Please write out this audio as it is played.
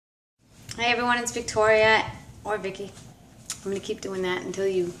Hi everyone, it's Victoria, or Vicky. I'm going to keep doing that until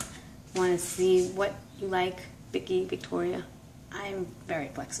you want to see what you like, Vicky, Victoria. I'm very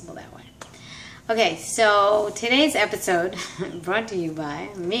flexible that way. Okay, so today's episode, brought to you by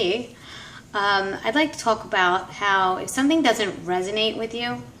me, I'd like to talk about how if something doesn't resonate with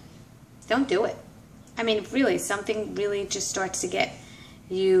you, don't do it. I mean, if really something really just starts to get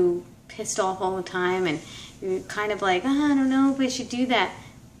you pissed off all the time and you're kind of like, I don't know if I should do that.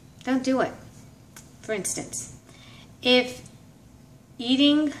 Don't do it. For instance, if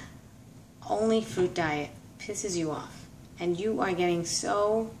eating only fruit diet pisses you off and you are getting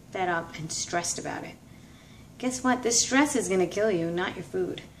so fed up and stressed about it, guess what? The stress is going to kill you, not your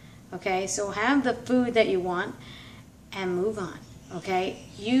food. Okay? So have the food that you want and move on. Okay?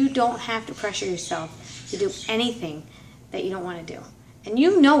 You don't have to pressure yourself to do anything that you don't want to do. And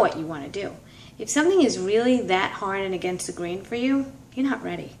you know what you want to do. If something is really that hard and against the grain for you, you're not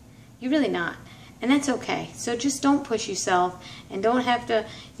ready. You're really not. And that's okay. So just don't push yourself and you don't have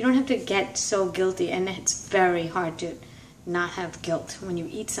to get so guilty. And it's very hard to not have guilt when you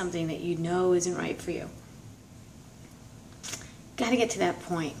eat something that you know isn't right for you. Got to get to that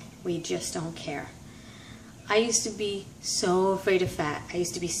point where you just don't care. I used to be so afraid of fat. I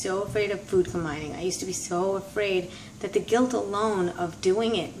used to be so afraid of food combining. I used to be so afraid that the guilt alone of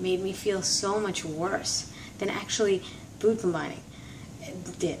doing it made me feel so much worse than actually food combining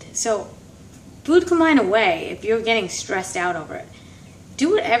did. So food combine away if you're getting stressed out over it. Do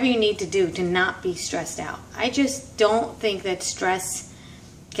whatever you need to do to not be stressed out. I just don't think that stress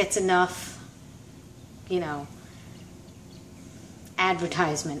gets enough,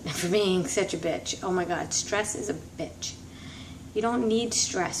 advertisement for being such a bitch. Oh my God, stress is a bitch. You don't need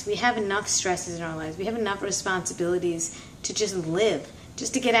stress. We have enough stresses in our lives. We have enough responsibilities to just live,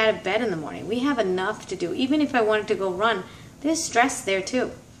 just to get out of bed in the morning. We have enough to do. Even if I wanted to go run, there's stress there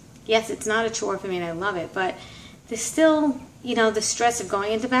too. Yes, it's not a chore for me and I love it, but there's still, the stress of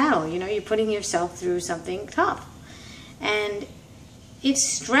going into battle. You're putting yourself through something tough. And if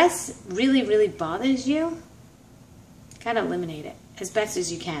stress really, really bothers you, gotta eliminate it as best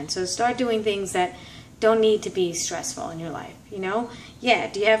as you can. So start doing things that don't need to be stressful in your life,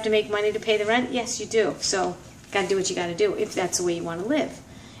 Yeah, do you have to make money to pay the rent? Yes, you do. So gotta do what you gotta do if that's the way you want to live.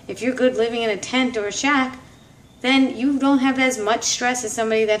 If you're good living in a tent or a shack, then you don't have as much stress as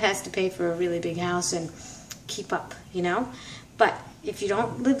somebody that has to pay for a really big house and keep up, But if you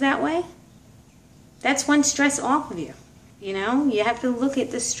don't live that way, that's one stress off of you, You have to look at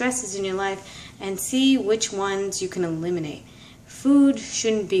the stresses in your life and see which ones you can eliminate. Food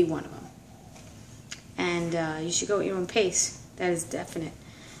shouldn't be one of them. And you should go at your own pace. That is definite.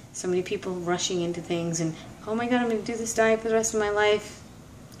 So many people rushing into things and, oh my God, I'm going to do this diet for the rest of my life.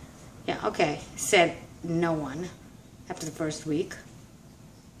 Yeah, okay, said no one after the first week.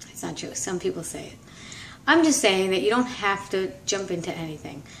 It's not true. Some people say it. I'm just saying that you don't have to jump into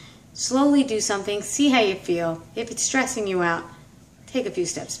anything. Slowly do something, see how you feel. If it's stressing you out, take a few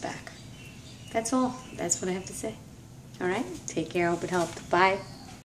steps back. That's all. That's what I have to say. All right? Take care. I hope it helped. Bye.